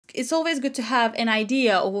it's always good to have an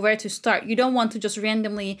idea of where to start. You don't want to just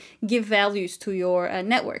randomly give values to your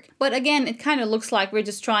network. But again, it kind of looks like we're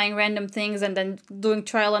just trying random things and then doing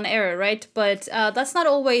trial and error, right? But that's not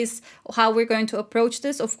always how we're going to approach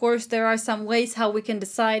this. Of course, there are some ways how we can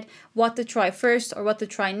decide what to try first or what to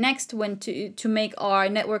try next when to make our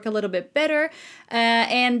network a little bit better.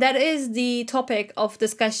 And that is the topic of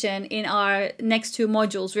discussion in our next two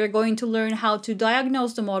modules. We're going to learn how to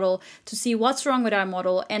diagnose the model, to see what's wrong with our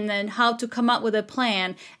model, and then how to come up with a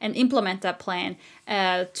plan and implement that plan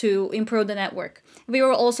to improve the network. We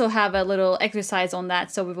will also have a little exercise on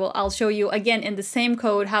that, so I'll show you again in the same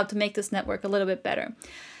code how to make this network a little bit better.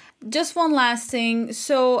 Just one last thing.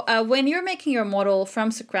 So when you're making your model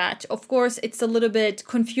from scratch, of course, it's a little bit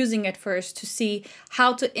confusing at first to see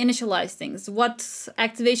how to initialize things, what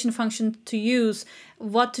activation function to use,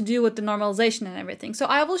 what to do with the normalization and everything. So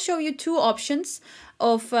I will show you two options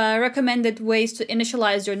of recommended ways to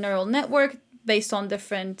initialize your neural network based on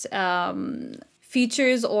different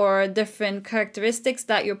features or different characteristics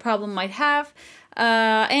that your problem might have.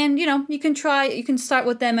 And you can start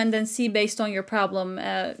with them and then see based on your problem,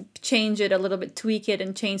 change it a little bit, tweak it,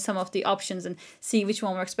 and change some of the options and see which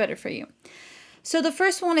one works better for you. So the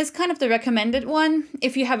first one is kind of the recommended one.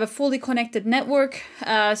 If you have a fully connected network,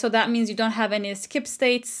 so that means you don't have any skip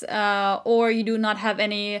states or you do not have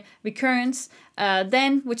any recurrence,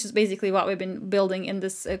 then, which is basically what we've been building in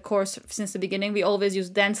this course since the beginning. We always use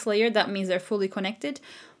dense layer. That means they're fully connected.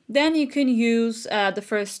 Then you can use the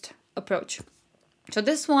first approach. So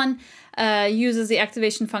this one uses the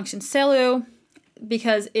activation function celu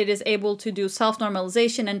because it is able to do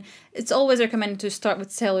self-normalization, and it's always recommended to start with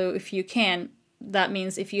celu if you can. That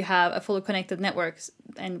means if you have a fully connected network,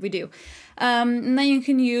 and we do. And then you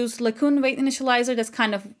can use LeCun weight initializer. That's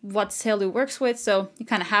kind of what celu works with, so you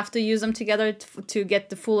kind of have to use them together to get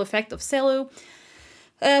the full effect of celu.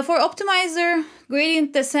 For optimizer,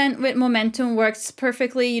 gradient descent with momentum works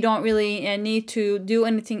perfectly. You don't really need to do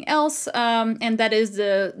anything else, and that is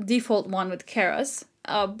the default one with Keras.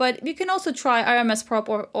 But you can also try RMS prop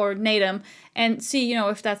or Natum and see,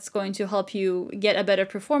 if that's going to help you get a better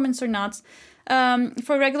performance or not.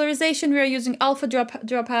 For regularization, we are using alpha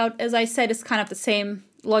dropout. As I said, it's kind of the same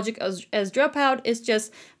logic as dropout. It's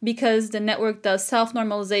just because the network does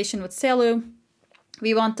self-normalization with celu,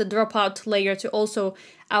 we want the dropout layer to also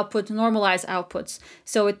output normalized outputs,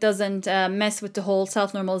 so it doesn't mess with the whole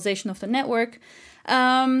self-normalization of the network.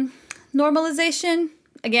 Normalization,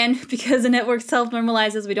 again, because the network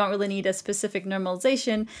self-normalizes, we don't really need a specific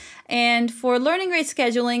normalization. And for learning rate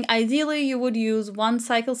scheduling, ideally you would use one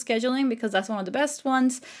cycle scheduling because that's one of the best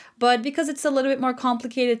ones. But because it's a little bit more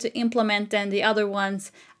complicated to implement than the other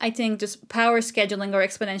ones, I think just power scheduling or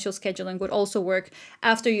exponential scheduling would also work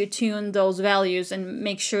after you tune those values and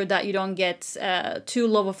make sure that you don't get too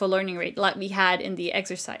low of a learning rate like we had in the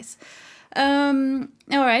exercise. All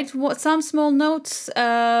right, some small notes.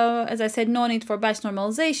 As I said, no need for batch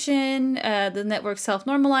normalization. The network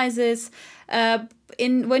self-normalizes.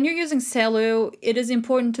 When you're using celu, it is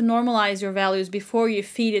important to normalize your values before you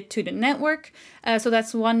feed it to the network. So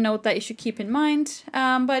that's one note that you should keep in mind.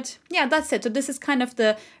 But yeah, that's it. So this is kind of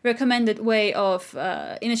the recommended way of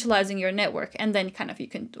initializing your network, and then kind of you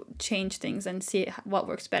can change things and see what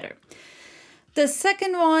works better. The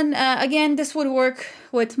second one, again, this would work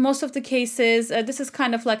with most of the cases. This is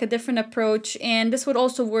kind of like a different approach, and this would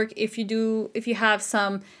also work if you have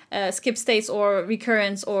some skip states or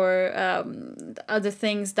recurrence or other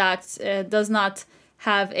things that does not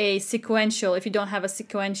have a sequential, if you don't have a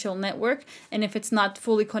sequential network, and if it's not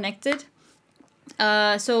fully connected.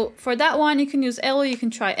 So for that one, you can use Elu, you can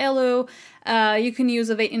try Elu. You can use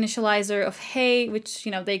a weight initializer of Hey, which,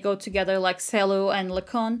 they go together like celu and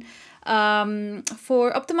LeCun.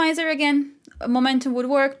 For optimizer, again, momentum would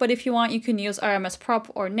work, but if you want, you can use RMS prop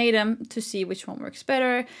or Natum to see which one works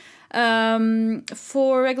better.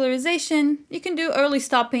 For regularization, you can do early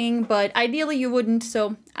stopping, but ideally you wouldn't,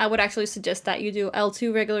 so I would actually suggest that you do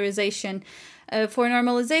L2 regularization. For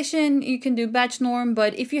normalization, you can do batch norm,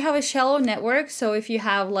 but if you have a shallow network, so if you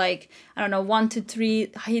have 1 to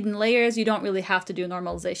 3 hidden layers, you don't really have to do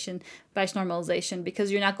normalization, batch normalization, because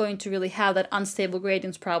you're not going to really have that unstable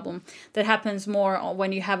gradients problem. That happens more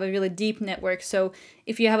when you have a really deep network. So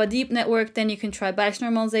if you have a deep network, then you can try batch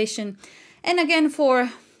normalization. And again,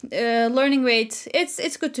 for learning rate,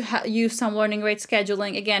 it's good to use some learning rate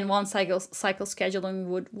scheduling. Again, one cycle scheduling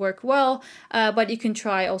would work well, but you can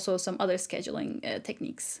try also some other scheduling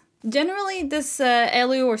techniques. Generally, this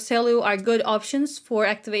LU or CELU are good options for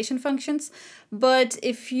activation functions, but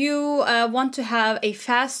if you want to have a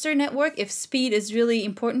faster network, if speed is really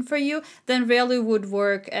important for you, then ReLU would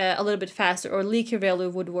work a little bit faster, or leaky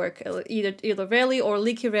ReLU would work. Either ReLU or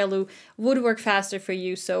leaky ReLU would work faster for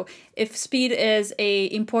you. So if speed is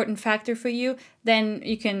a important factor for you, then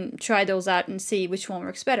you can try those out and see which one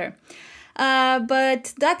works better.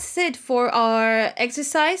 But that's it for our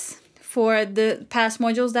exercise for the past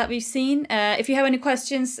modules that we've seen. If you have any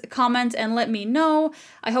questions, comment and let me know.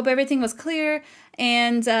 I hope everything was clear.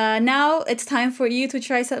 And now it's time for you to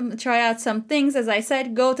try out some things. As I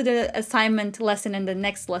said, go to the assignment lesson and the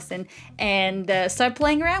next lesson and start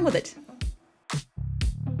playing around with it.